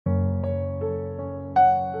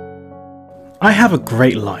I have a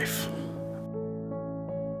great life.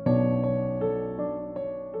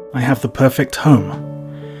 I have the perfect home.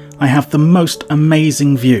 I have the most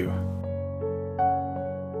amazing view.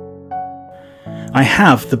 I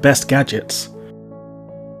have the best gadgets.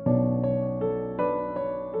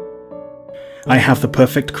 I have the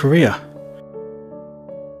perfect career.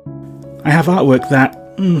 I have artwork that,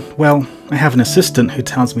 well, I have an assistant who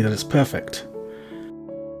tells me that it's perfect.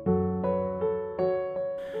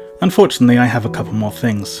 Unfortunately, I have a couple more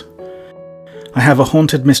things. I have a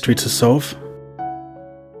haunted mystery to solve,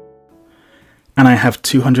 and I have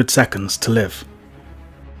 200 seconds to live.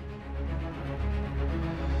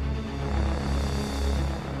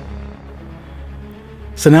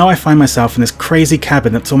 So now I find myself in this crazy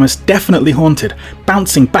cabin that's almost definitely haunted,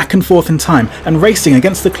 bouncing back and forth in time and racing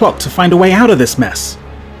against the clock to find a way out of this mess.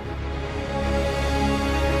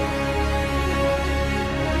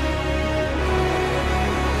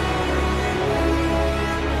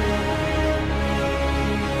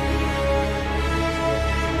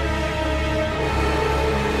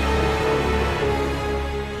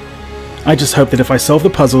 I just hope that if I solve the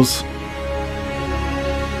puzzles,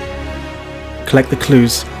 collect the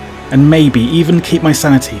clues, and maybe even keep my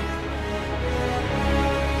sanity,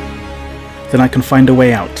 then I can find a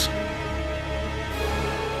way out.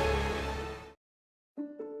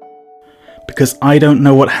 Because I don't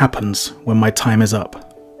know what happens when my time is up.